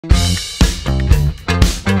So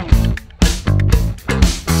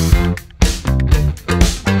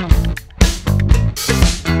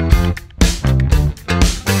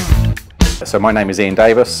my name is Ian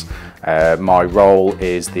Davis. My role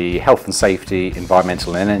is the Health and Safety,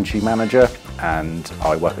 Environmental and Energy Manager, and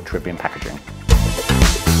I work at Trivium Packaging.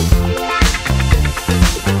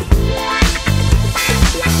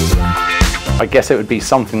 I guess it would be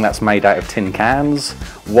something that's made out of tin cans.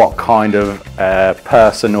 What kind of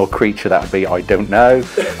person or creature that would be, I don't know.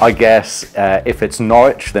 I guess if it's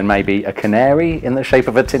Norwich, then maybe a canary in the shape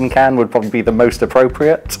of a tin can would probably be the most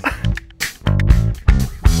appropriate.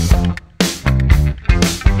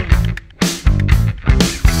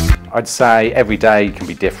 I'd say every day can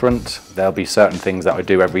be different. There'll be certain things that I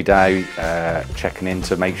do every day, checking in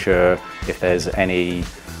to make sure if there's any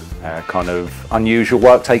kind of unusual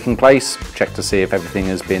work taking place, check to see if everything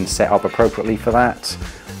has been set up appropriately for that.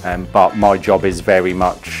 But my job is very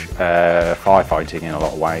much firefighting in a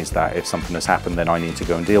lot of ways, that if something has happened then I need to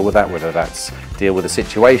go and deal with that, whether that's deal with a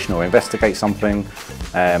situation or investigate something.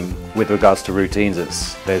 With regards to routines,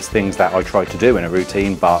 there's things that I try to do in a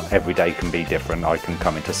routine, but every day can be different. I can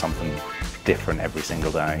come into something different every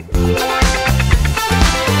single day.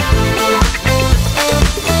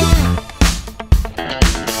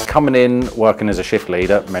 Coming in, working as a shift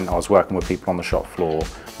leader meant I was working with people on the shop floor.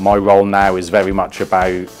 My role now is very much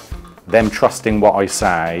about them trusting what I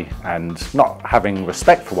say and not having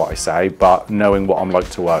respect for what I say, but knowing what I'm like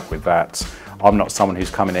to work with that. I'm not someone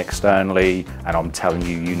who's coming externally and I'm telling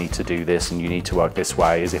you, you need to do this and you need to work this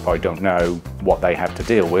way, as if I don't know what they have to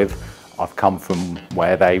deal with. I've come from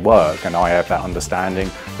where they work and I have that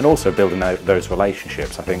understanding, and also building those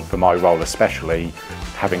relationships. I think for my role especially,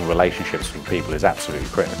 having relationships with people is absolutely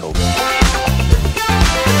critical.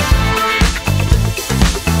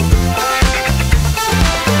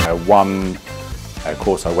 One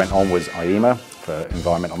course I went on was HSE for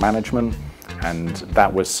environmental management, and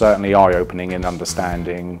that was certainly eye-opening in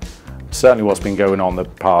understanding certainly what's been going on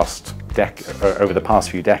over the past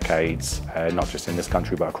few decades, not just in this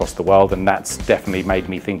country but across the world, and that's definitely made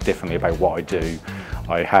me think differently about what I do.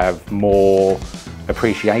 I have more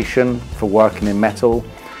appreciation for working in metal,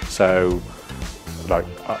 so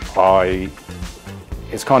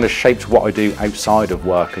it's kind of shaped what I do outside of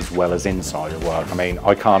work as well as inside of work. I mean,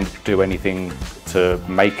 I can't do anything to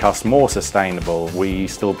make us more sustainable. We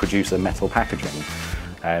still produce a metal packaging.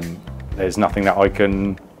 There's nothing that I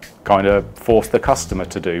can kind of force the customer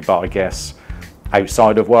to do, but I guess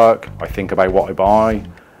outside of work, I think about what I buy,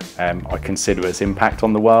 I consider its impact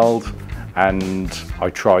on the world, and I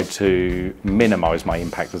try to minimise my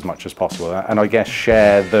impact as much as possible, and I guess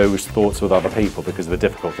share those thoughts with other people, because the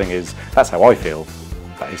difficult thing is that's how I feel.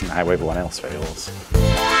 That isn't how everyone else feels.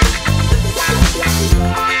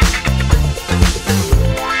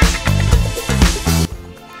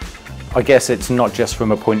 I guess it's not just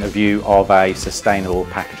from a point of view of a sustainable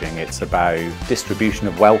packaging, it's about distribution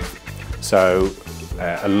of wealth. So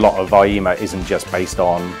a lot of HSE isn't just based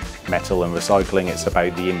on metal and recycling, it's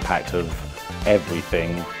about the impact of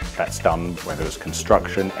everything that's done, whether it's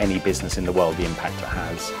construction, any business in the world, the impact it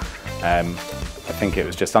has. I think it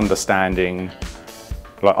was just understanding,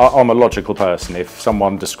 like, I'm a logical person. If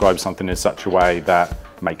someone describes something in such a way that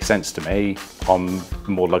makes sense to me, I'm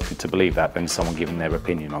more likely to believe that than someone giving their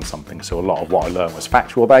opinion on something. So a lot of what I learned was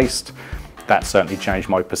factual based. That certainly changed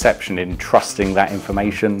my perception in trusting that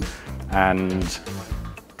information and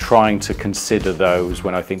trying to consider those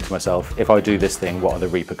when I think to myself, if I do this thing, what are the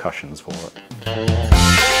repercussions for it?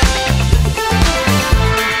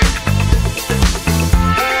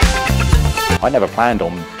 I never planned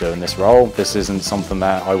on doing this role. This isn't something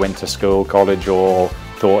that I went to school, college, or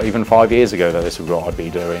thought even 5 years ago that this was what I'd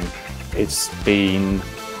be doing. It's been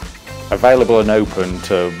available and open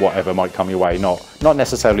to whatever might come your way, not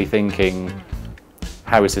necessarily thinking,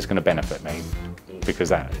 how is this going to benefit me? Because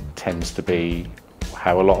that tends to be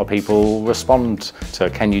how a lot of people respond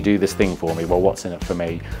to, can you do this thing for me? Well, what's in it for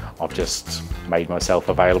me? I've just made myself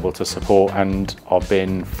available to support, and I've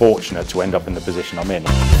been fortunate to end up in the position I'm in.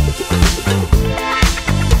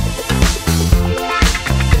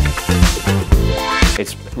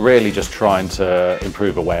 It's really just trying to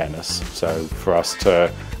improve awareness. So for us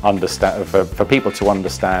to understand, for people to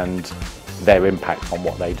understand their impact on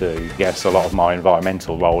what they do. Yes, a lot of my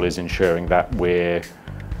environmental role is ensuring that we're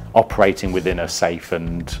operating within a safe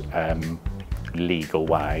and legal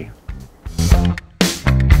way.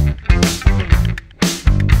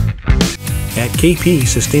 At KP,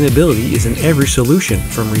 sustainability is in every solution,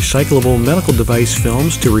 from recyclable medical device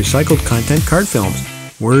films to recycled content card films.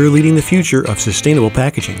 We're leading the future of sustainable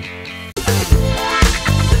packaging.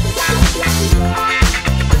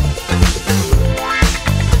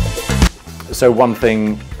 So one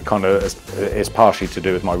thing kind of is partially to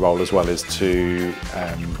do with my role as well is to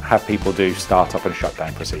have people do start-up and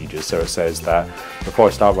shutdown procedures. So it says that before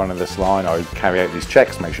I start running this line, I carry out these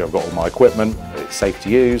checks, make sure I've got all my equipment, it's safe to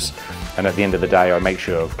use, and at the end of the day I make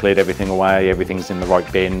sure I've cleared everything away, everything's in the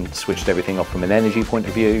right bin, switched everything off from an energy point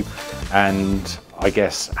of view. And I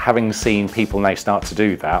guess having seen people now start to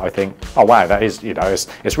do that, I think, oh wow, that is, you know,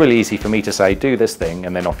 it's really easy for me to say do this thing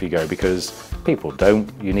and then off you go, because people don't.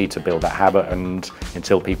 You need to build that habit, and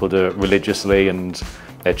until people do it religiously and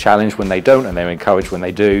they're challenged when they don't and they're encouraged when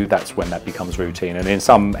they do, that's when that becomes routine. And in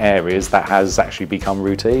some areas that has actually become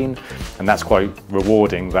routine, and that's quite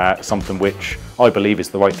rewarding, that something which I believe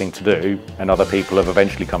is the right thing to do and other people have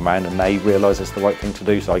eventually come around and they realise it's the right thing to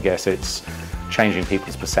do. So I guess it's changing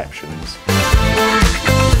people's perceptions.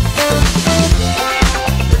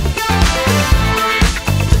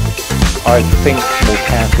 I think more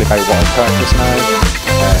carefully about what I purchase now.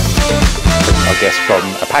 I guess from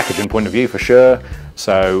a packaging point of view, for sure.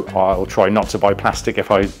 So I'll try not to buy plastic if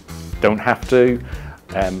I don't have to.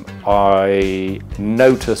 I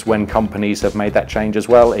notice when companies have made that change as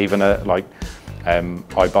well, even I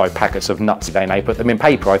buy packets of nuts a day and they put them in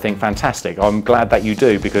paper. I think fantastic. I'm glad that you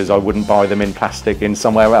do, because I wouldn't buy them in plastic in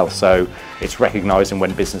somewhere else. So it's recognising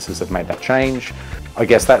when businesses have made that change. I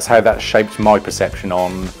guess that's how that shaped my perception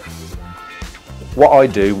on what I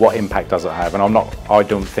do, what impact does it have. And I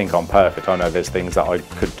don't think I'm perfect. I know there's things that I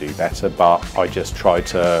could do better, but I just try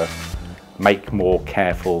to make more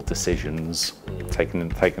careful decisions,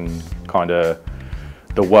 taking kind of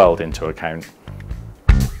the world into account.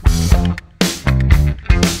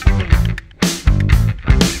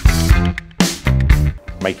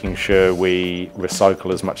 Making sure we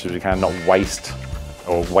recycle as much as we can, not waste,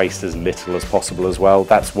 or waste as little as possible as well.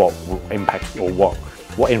 That's what impact, or what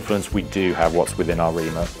influence we do have, what's within our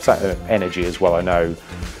remit. So, energy as well, I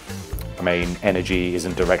mean, energy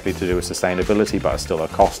isn't directly to do with sustainability, but it's still a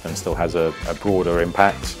cost and still has a broader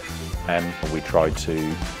impact. And we try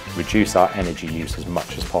to reduce our energy use as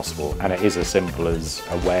much as possible. And it is as simple as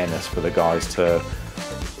awareness for the guys to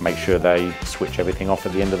make sure they switch everything off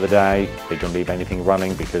at the end of the day. They don't leave anything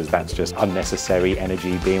running, because that's just unnecessary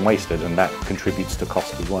energy being wasted, and that contributes to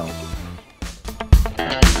cost as well.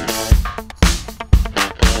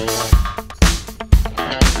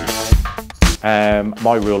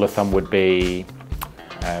 My rule of thumb would be,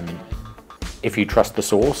 if you trust the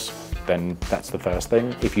source, then that's the first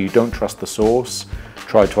thing. If you don't trust the source,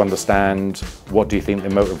 try to understand what do you think the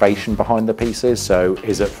motivation behind the piece is. So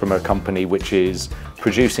is it from a company which is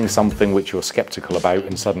producing something which you're skeptical about,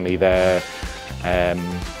 and suddenly they're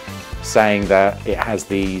saying that it has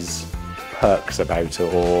these perks about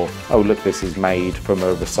it, or oh look, this is made from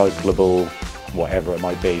a recyclable whatever it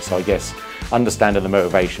might be. So I guess understanding the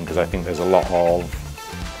motivation, because I think there's a lot of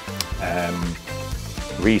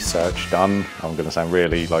research done, I'm going to sound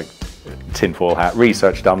really like tinfoil hat,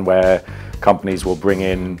 research done where companies will bring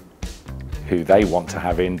in who they want to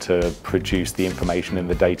have in to produce the information and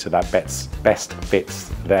the data that best fits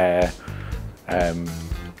their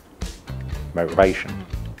motivation.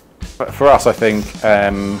 But for us, I think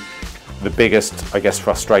the biggest, I guess,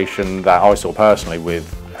 frustration that I saw personally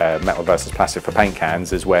with metal versus plastic for paint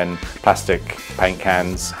cans is when plastic paint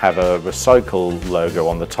cans have a recycle logo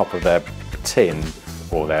on the top of their tin,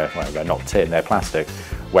 or they're not tin, they're plastic,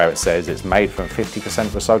 where it says it's made from 50%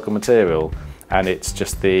 recycled material, and it's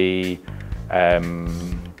just the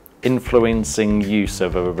influencing use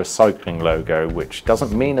of a recycling logo, which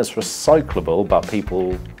doesn't mean it's recyclable, but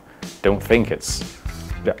people don't think it's.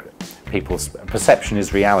 People's perception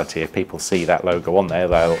is reality. If people see that logo on there,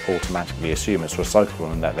 they'll automatically assume it's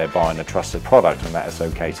recyclable and that they're buying a trusted product and that it's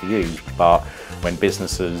okay to use. But when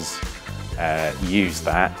businesses use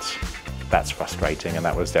that, that's frustrating, and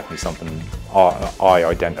that was definitely something I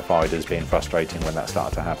identified as being frustrating when that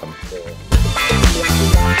started to happen.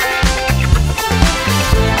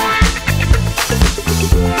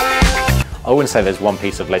 I wouldn't say there's one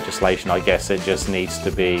piece of legislation. I guess it just needs to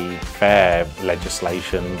be fair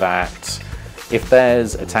legislation that if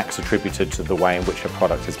there's a tax attributed to the way in which a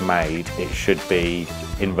product is made, it should be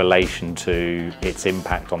in relation to its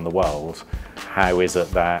impact on the world. How is it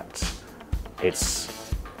that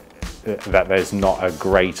there's not a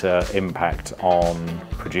greater impact on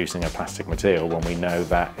producing a plastic material when we know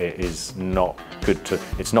that it is not good to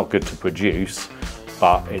produce,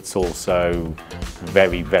 but it's also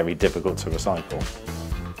very, very difficult to recycle.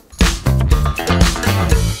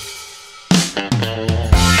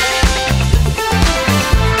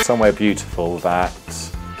 Somewhere beautiful that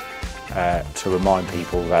to remind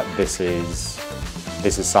people that this is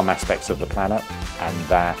some aspects of the planet, and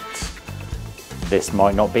that this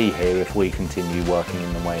might not be here if we continue working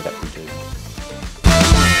in the way that we do.